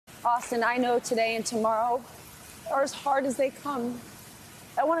Austin, I know today and tomorrow are as hard as they come.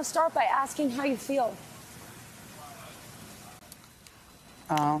 I want to start by asking how you feel.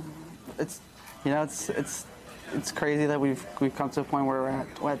 It's crazy that we've come to a point where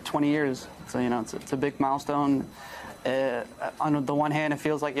we're at 20 years. So it's a big milestone. On the one hand, it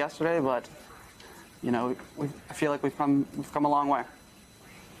feels like yesterday, but I feel like we've come a long way.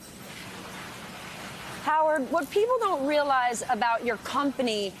 Howard, what people don't realize about your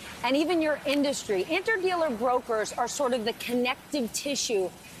company and even your industry, interdealer brokers are sort of the connective tissue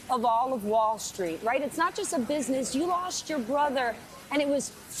of all of Wall Street, right? It's not just a business. You lost your brother, and it was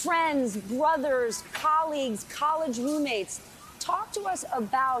friends, brothers, colleagues, college roommates. Talk to us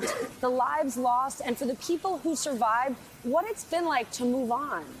about the lives lost, and for the people who survived, what it's been like to move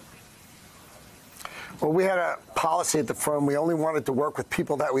on. Well, we had a policy at the firm. We only wanted to work with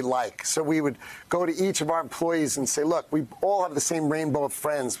people that we like. So we would go to each of our employees and say, look, we all have the same rainbow of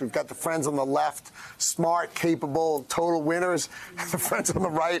friends. We've got the friends on the left, smart, capable, total winners. And the friends on the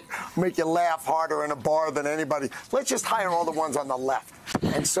right make you laugh harder in a bar than anybody. Let's just hire all the ones on the left.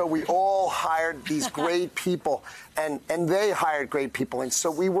 And so we all hired these great people, and they hired great people. And so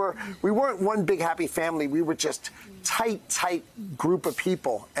we weren't one big happy family. We were just tight group of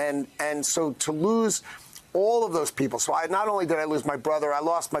people. And so to lose all of those people. So not only did I lose my brother, I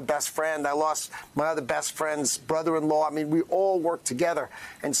lost my best friend. I lost my other best friend's brother-in-law. I mean, we all worked together.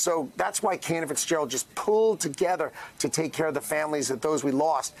 And so that's why Cantor Fitzgerald just pulled together to take care of the families of those we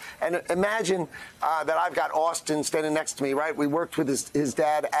lost. And imagine that I've got Austin standing next to me, right? We worked with his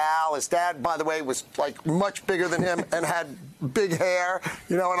dad, Al. His dad, by the way, was like much bigger than him and had big hair,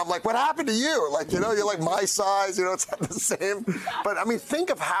 and I'm like, what happened to you? Like, you're like my size, it's not the same. But I mean, think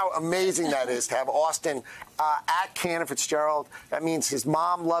of how amazing that is to have Austin at Cantor Fitzgerald. That means his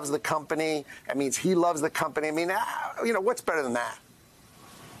mom loves the company. That means he loves the company. I mean, what's better than that?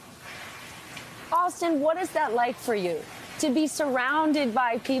 Austin, what is that like for you? To be surrounded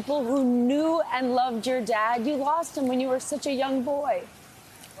by people who knew and loved your dad. You lost him when you were such a young boy.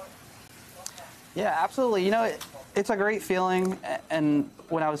 Yeah, absolutely. It's a great feeling. And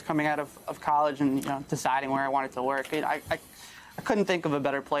when I was coming out of college and, deciding where I wanted to work, I couldn't think of a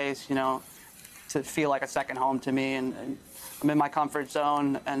better place, to feel like a second home to me. And I'm in my comfort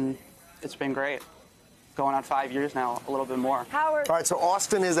zone, and it's been great. Going on 5 years now, a little bit more. Howard. All right, so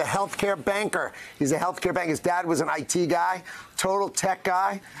Austin is a healthcare banker. He's a healthcare banker. His dad was an IT guy, total tech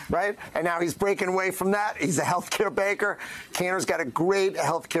guy, right? And now he's breaking away from that. He's a healthcare banker. Cantor's got a great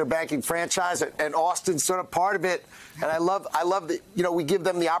healthcare banking franchise, and Austin's sort of part of it. And I love that, we give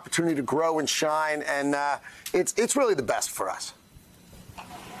them the opportunity to grow and shine, and it's really the best for us.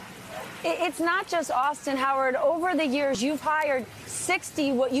 It's not just Austin, Howard. Over the years, you've hired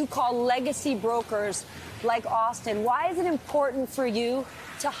 60 what you call legacy brokers like Austin. Why is it important for you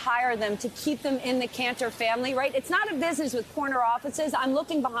to hire them, to keep them in the Cantor family, right? It's not a business with corner offices. I'm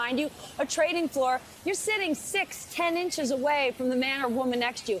looking behind you, a trading floor. You're sitting 6-10 inches away from the man or woman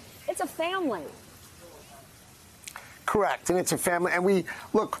next to you. It's a family. Correct, and it's a family. And we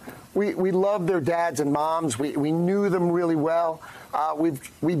love their dads and moms. We knew them really well.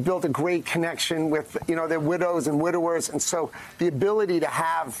 We built a great connection with their widows and widowers, and so the ability to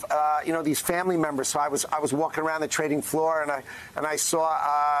have these family members. So I was walking around the trading floor, and I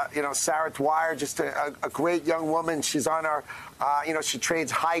saw Sarah Dwyer, just a great young woman. She's on our she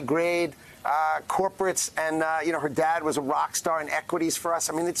trades high grade corporates, and her dad was a rock star in equities for us.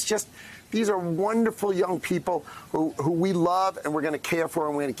 I mean, it's just. These are wonderful young people who we love, and we're going to care for,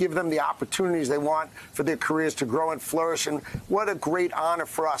 and we're going to give them the opportunities they want for their careers to grow and flourish. And what a great honor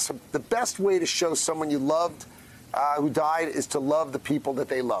for us. The best way to show someone you loved who died is to love the people that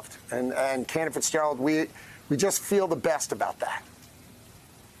they loved. And Cantor Fitzgerald, we just feel the best about that.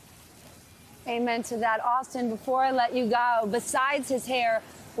 Amen to that. Austin, before I let you go, besides his hair,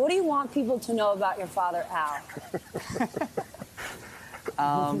 what do you want people to know about your father,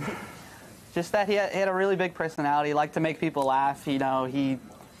 Al? Just that he had a really big personality. He liked to make people laugh. He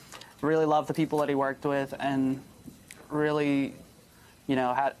really loved the people that he worked with, and really,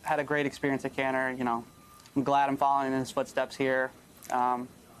 had a great experience at Cantor. I'm glad I'm following in his footsteps here.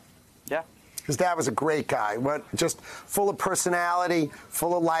 Yeah. His dad was a great guy. Just full of personality,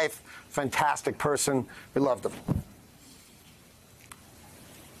 full of life, fantastic person. We loved him.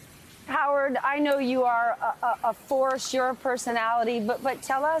 Howard, I know you are a force, you're a personality, but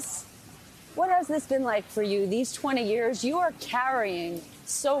tell us, what has this been like for you? These 20 years, you are carrying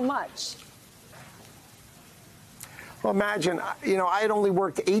so much. Well, imagine, I had only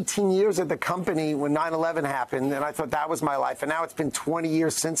worked 18 years at the company when 9/11 happened, and I thought that was my life. And now it's been 20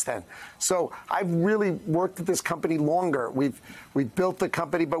 years since then. So I've really worked at this company longer. We've built the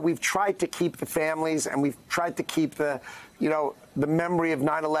company, but we've tried to keep the families, and we've tried to keep the memory of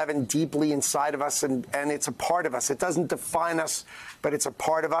 9/11 deeply inside of us, and it's a part of us. It doesn't define us, but it's a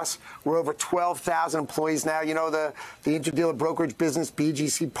part of us. We're over 12,000 employees now. The interdealer brokerage business,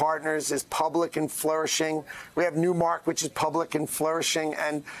 BGC Partners, is public and flourishing. We have Newmark, which is public and flourishing.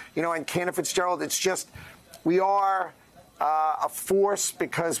 And, and Cantor Fitzgerald, it's just, we are a force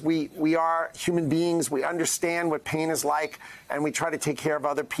because we are human beings. We understand what pain is like, and we try to take care of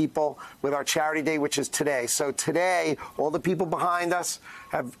other people with our charity day, which is today. So today, all the people behind us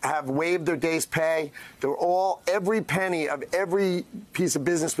have waived their day's pay. Every penny of every piece of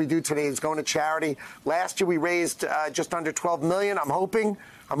business we do today is going to charity. Last year we raised just under $12 million. I'm hoping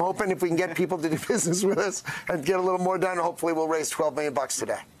if we can get people to do business with us and get a little more done, hopefully we'll raise $12 million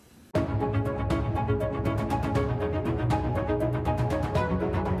today.